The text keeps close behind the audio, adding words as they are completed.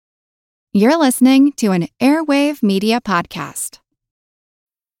You're listening to an Airwave Media Podcast.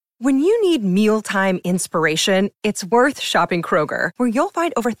 When you need mealtime inspiration, it's worth shopping Kroger, where you'll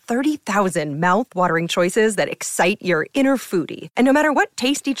find over 30,000 mouth-watering choices that excite your inner foodie. And no matter what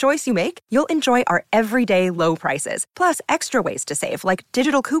tasty choice you make, you'll enjoy our everyday low prices, plus extra ways to save, like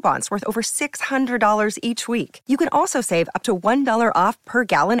digital coupons worth over $600 each week. You can also save up to $1 off per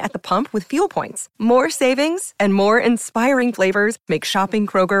gallon at the pump with fuel points. More savings and more inspiring flavors make shopping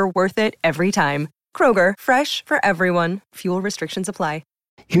Kroger worth it every time. Kroger, fresh for everyone. Fuel restrictions apply.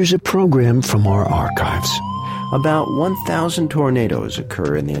 Here's a program from our archives. About 1,000 tornadoes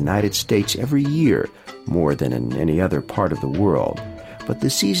occur in the United States every year, more than in any other part of the world. But the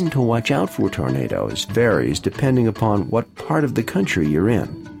season to watch out for tornadoes varies depending upon what part of the country you're in.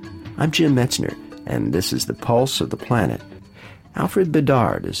 I'm Jim Metzner, and this is the Pulse of the Planet. Alfred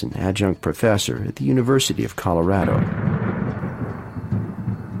Bedard is an adjunct professor at the University of Colorado.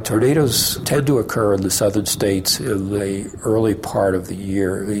 Tornadoes tend to occur in the southern states in the early part of the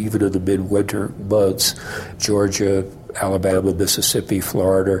year, even in the midwinter months. Georgia, Alabama, Mississippi,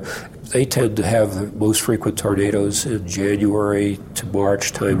 Florida, they tend to have the most frequent tornadoes in January to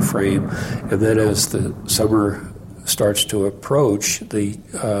March time frame. And then as the summer starts to approach, the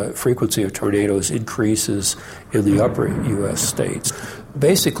frequency of tornadoes increases in the upper U.S. states.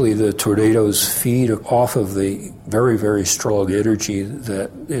 Basically, the tornadoes feed off of the very, very strong energy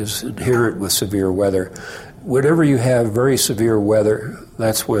that is inherent with severe weather. Whenever you have very severe weather,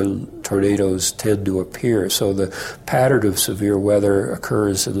 that's when tornadoes tend to appear. So the pattern of severe weather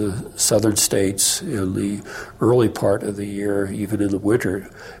occurs in the southern states in the early part of the year, even in the winter.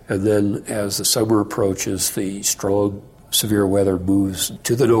 And then as the summer approaches, the strong severe weather moves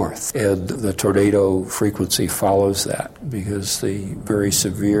to the north, and the tornado frequency follows that because the very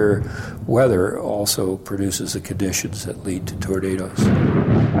severe weather also produces the conditions that lead to tornadoes.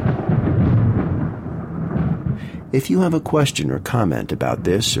 If you have a question or comment about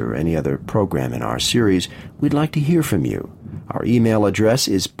this or any other program in our series, we'd like to hear from you. Our email address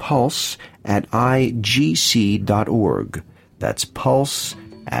is pulse@igc.org. That's pulse@igc.org.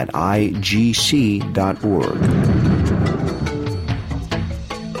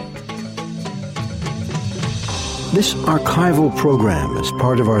 This archival program is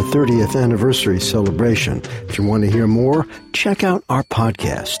part of our 30th anniversary celebration. If you want to hear more, check out our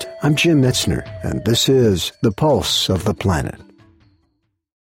podcast. I'm Jim Metzner, and this is The Pulse of the Planet.